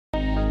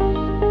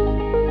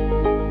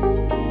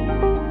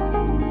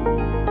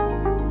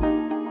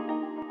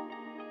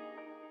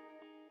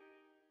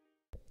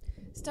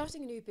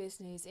Starting a new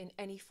business in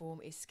any form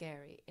is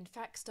scary. In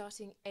fact,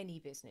 starting any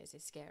business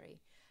is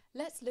scary.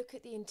 Let's look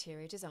at the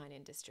interior design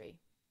industry.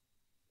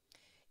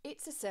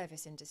 It's a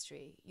service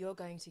industry. You're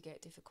going to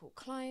get difficult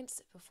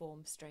clients,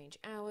 perform strange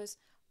hours,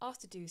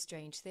 asked to do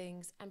strange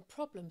things, and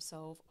problem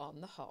solve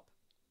on the hop.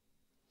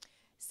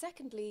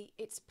 Secondly,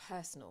 it's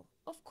personal.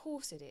 Of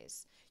course it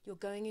is. You're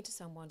going into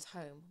someone's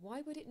home.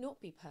 Why would it not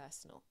be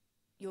personal?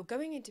 You're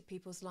going into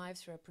people's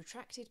lives for a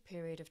protracted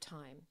period of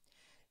time.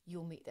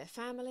 You'll meet their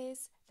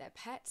families, their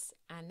pets,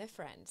 and their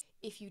friends.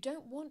 If you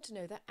don't want to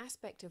know that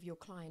aspect of your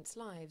clients'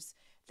 lives,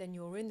 then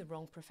you're in the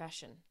wrong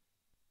profession.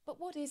 But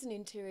what is an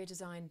interior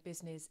design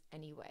business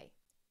anyway?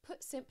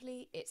 Put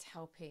simply, it's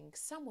helping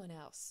someone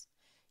else.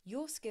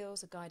 Your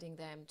skills are guiding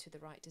them to the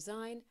right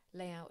design,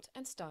 layout,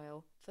 and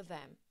style for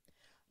them.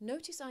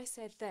 Notice I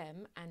said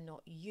them and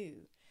not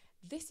you.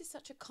 This is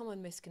such a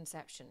common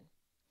misconception.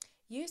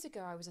 Years ago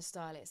I was a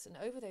stylist, and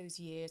over those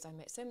years I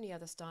met so many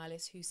other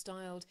stylists who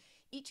styled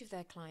each of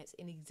their clients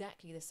in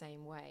exactly the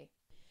same way.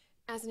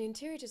 As an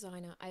interior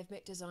designer, I've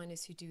met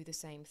designers who do the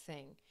same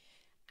thing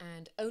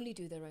and only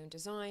do their own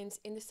designs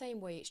in the same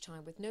way each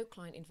time with no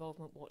client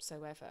involvement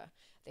whatsoever.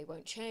 They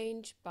won't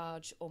change,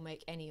 budge, or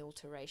make any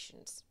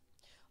alterations.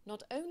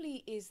 Not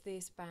only is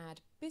this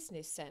bad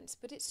business sense,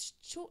 but it's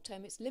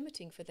short-term, it's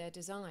limiting for their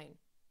design.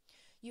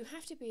 You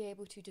have to be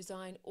able to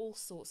design all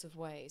sorts of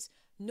ways,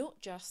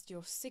 not just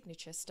your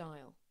signature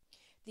style.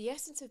 The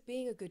essence of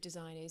being a good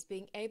designer is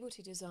being able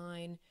to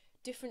design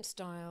different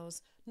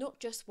styles,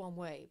 not just one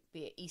way,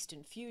 be it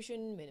Eastern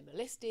fusion,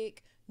 minimalistic,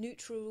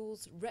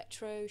 neutrals,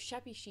 retro,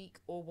 shabby chic,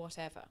 or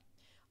whatever.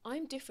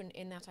 I'm different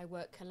in that I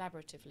work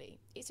collaboratively.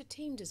 It's a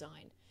team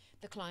design,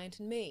 the client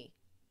and me.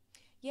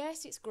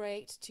 Yes, it's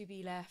great to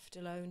be left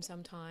alone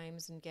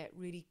sometimes and get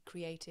really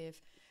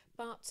creative,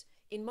 but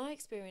in my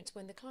experience,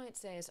 when the client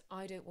says,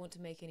 I don't want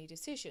to make any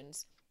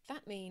decisions,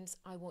 that means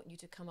I want you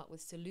to come up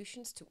with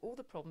solutions to all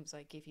the problems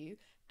I give you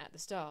at the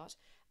start,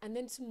 and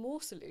then some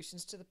more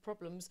solutions to the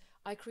problems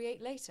I create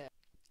later.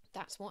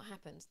 That's what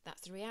happens.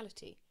 That's the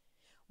reality.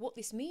 What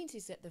this means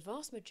is that the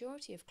vast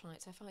majority of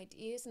clients have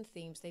ideas and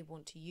themes they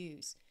want to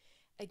use.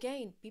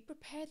 Again, be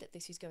prepared that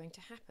this is going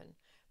to happen.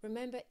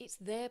 Remember, it's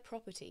their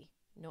property,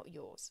 not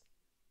yours.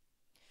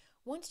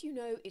 Once you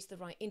know it's the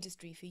right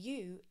industry for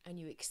you and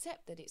you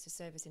accept that it's a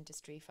service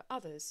industry for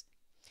others,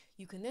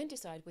 you can then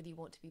decide whether you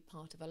want to be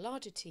part of a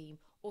larger team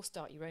or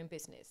start your own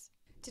business.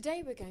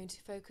 Today we're going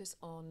to focus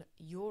on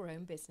your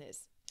own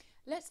business.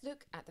 Let's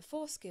look at the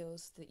 4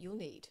 skills that you'll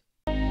need.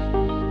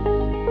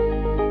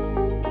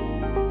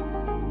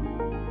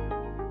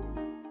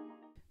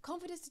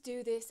 Confidence to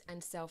do this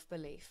and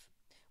self-belief.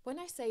 When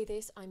I say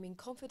this, I mean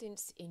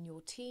confidence in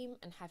your team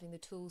and having the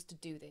tools to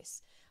do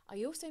this.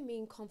 I also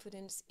mean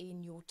confidence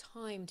in your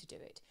time to do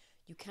it.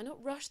 You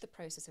cannot rush the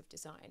process of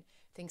design.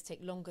 Things take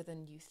longer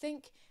than you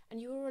think,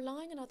 and you are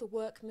relying on other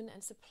workmen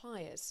and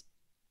suppliers.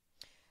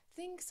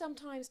 Things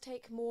sometimes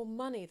take more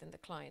money than the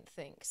client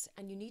thinks,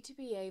 and you need to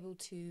be able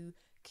to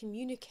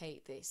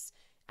communicate this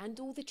and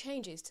all the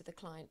changes to the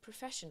client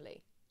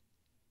professionally.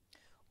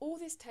 All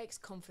this takes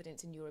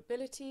confidence in your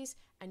abilities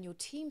and your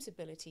team's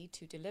ability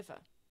to deliver.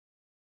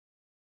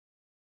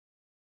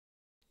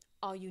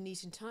 Are you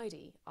neat and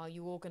tidy? Are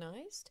you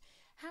organised?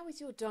 How is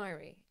your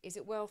diary? Is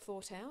it well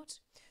thought out?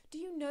 Do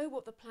you know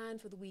what the plan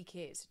for the week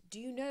is?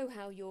 Do you know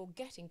how you're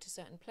getting to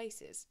certain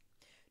places?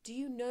 Do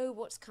you know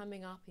what's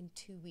coming up in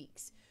 2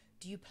 weeks?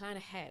 Do you plan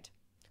ahead?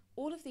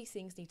 All of these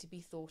things need to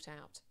be thought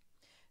out.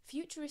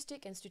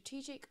 Futuristic and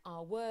strategic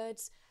are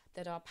words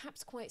that are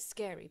perhaps quite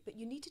scary, but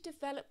you need to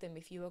develop them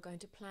if you are going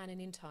to plan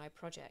an entire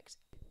project.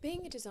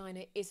 Being a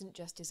designer isn't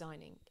just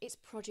designing, it's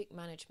project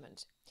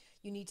management.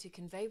 You need to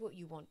convey what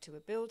you want to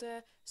a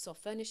builder,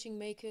 soft furnishing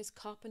makers,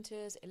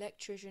 carpenters,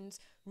 electricians,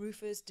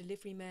 roofers,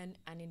 delivery men,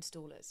 and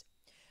installers.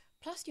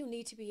 Plus, you'll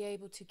need to be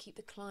able to keep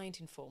the client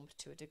informed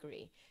to a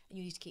degree, and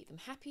you need to keep them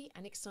happy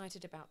and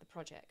excited about the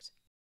project.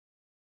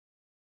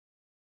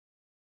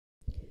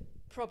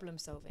 Problem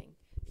solving.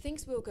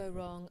 Things will go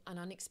wrong and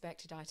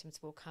unexpected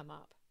items will come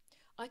up.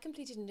 I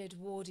completed an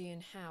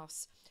Edwardian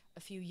house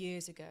a few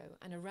years ago,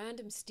 and a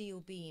random steel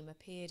beam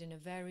appeared in a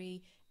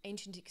very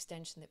ancient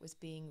extension that was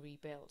being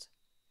rebuilt.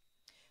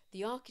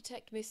 The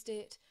architect missed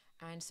it,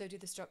 and so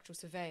did the structural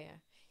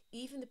surveyor.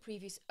 Even the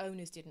previous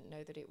owners didn't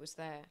know that it was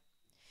there.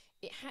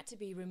 It had to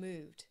be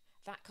removed.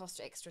 That cost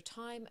extra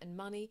time and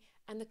money,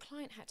 and the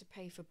client had to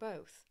pay for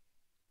both.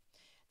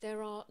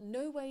 There are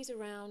no ways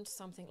around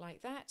something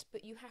like that,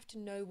 but you have to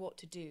know what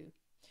to do.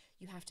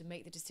 You have to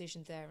make the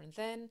decision there and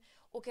then,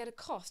 or get a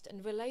cost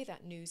and relay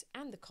that news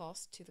and the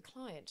cost to the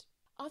client.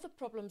 Other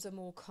problems are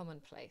more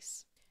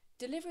commonplace.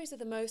 Deliveries are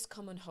the most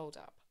common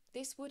hold-up.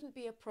 This wouldn't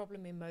be a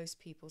problem in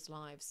most people's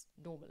lives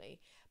normally,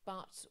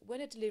 but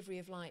when a delivery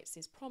of lights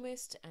is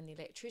promised and the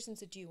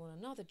electricians are due on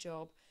another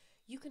job,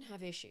 you can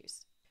have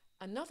issues.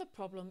 Another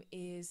problem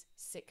is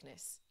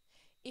sickness.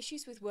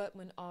 Issues with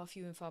workmen are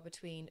few and far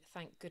between,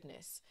 thank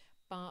goodness,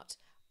 but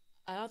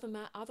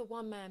other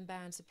one-man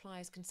band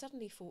suppliers can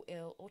suddenly fall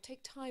ill or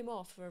take time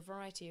off for a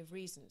variety of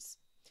reasons.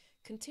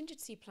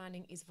 Contingency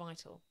planning is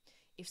vital.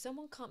 If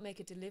someone can't make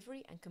a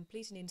delivery and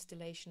complete an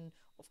installation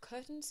of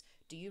curtains,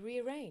 do you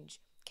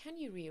rearrange? Can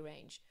you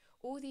rearrange?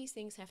 All these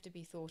things have to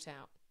be thought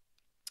out,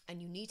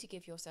 and you need to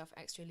give yourself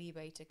extra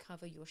leeway to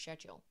cover your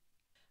schedule.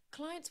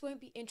 Clients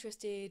won't be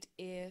interested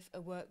if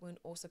a workman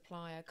or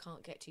supplier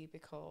can't get to you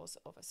because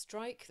of a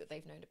strike that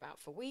they've known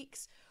about for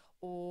weeks,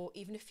 or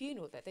even a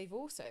funeral that they've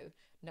also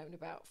known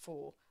about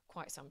for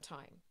quite some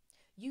time.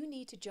 You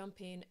need to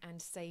jump in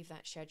and save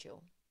that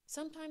schedule.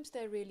 Sometimes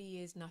there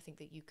really is nothing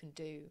that you can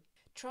do.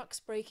 Trucks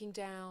breaking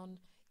down,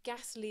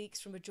 gas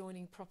leaks from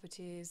adjoining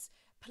properties,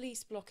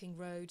 police blocking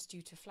roads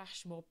due to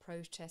flash mob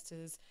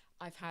protesters.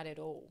 I've had it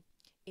all.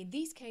 In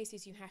these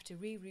cases, you have to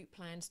reroute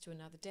plans to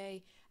another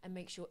day and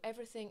make sure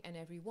everything and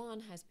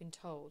everyone has been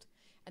told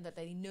and that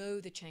they know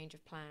the change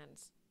of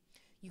plans.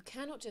 You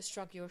cannot just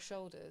shrug your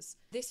shoulders.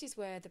 This is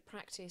where the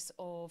practice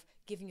of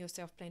giving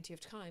yourself plenty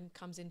of time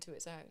comes into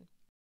its own.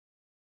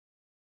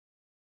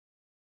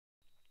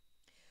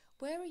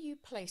 Where are you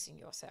placing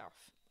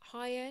yourself?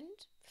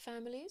 High-end,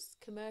 families,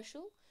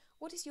 commercial?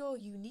 What is your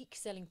unique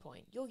selling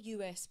point, your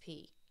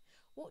USP?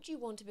 What do you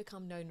want to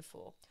become known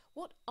for?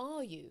 What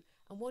are you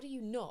and what are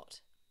you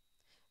not?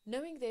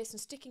 Knowing this and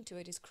sticking to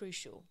it is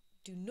crucial.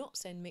 Do not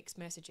send mixed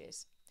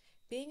messages.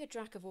 Being a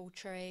jack of all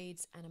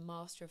trades and a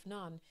master of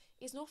none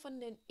is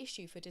often an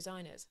issue for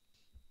designers.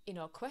 In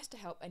our quest to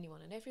help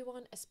anyone and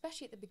everyone,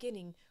 especially at the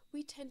beginning,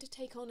 we tend to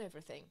take on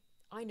everything.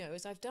 I know,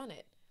 as I've done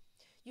it.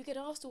 You get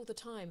asked all the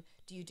time,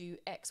 do you do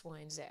X, Y,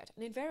 and Z?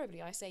 And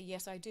invariably I say,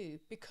 yes, I do,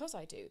 because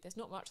I do. There's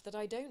not much that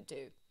I don't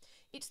do.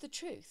 It's the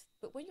truth,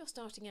 but when you're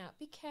starting out,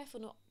 be careful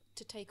not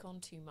to take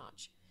on too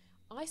much.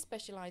 I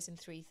specialise in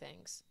 3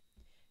 things: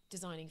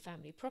 designing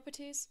family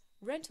properties,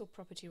 rental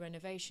property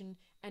renovation,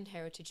 and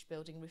heritage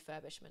building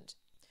refurbishment.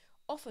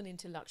 Often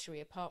into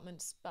luxury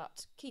apartments,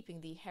 but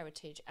keeping the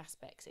heritage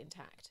aspects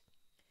intact.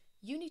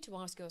 You need to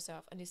ask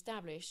yourself and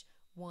establish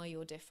why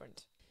you're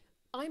different.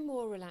 I'm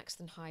more relaxed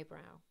than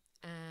highbrow,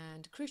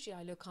 and crucially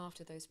I look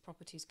after those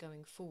properties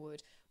going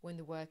forward when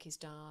the work is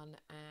done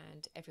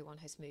and everyone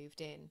has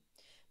moved in.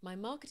 My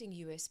marketing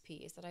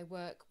USP is that I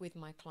work with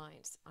my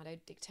clients. I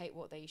don't dictate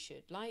what they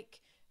should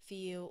like,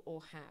 feel,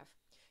 or have.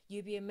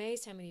 You'd be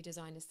amazed how many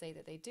designers say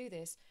that they do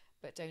this,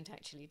 but don't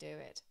actually do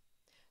it.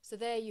 So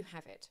there you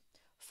have it.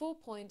 4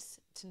 points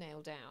to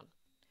nail down: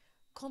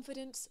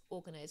 confidence,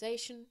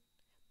 organisation,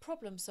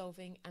 problem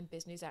solving, and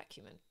business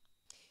acumen.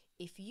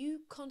 If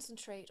you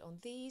concentrate on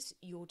these,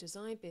 your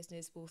design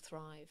business will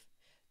thrive.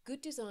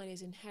 Good design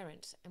is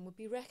inherent and will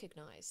be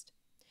recognised.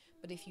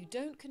 But if you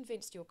don't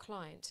convince your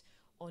client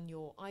on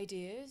your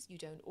ideas, you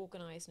don't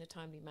organise in a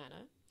timely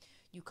manner,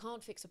 you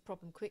can't fix a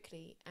problem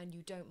quickly, and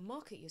you don't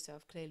market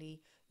yourself clearly,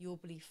 you'll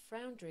be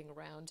floundering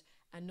around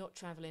and not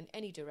travel in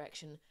any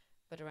direction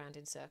but around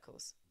in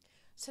circles.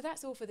 So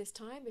that's all for this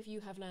time. If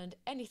you have learned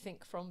anything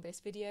from this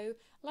video,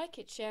 like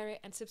it, share it,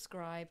 and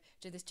subscribe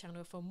to this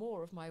channel for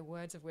more of my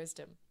words of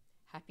wisdom.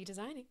 Happy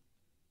designing!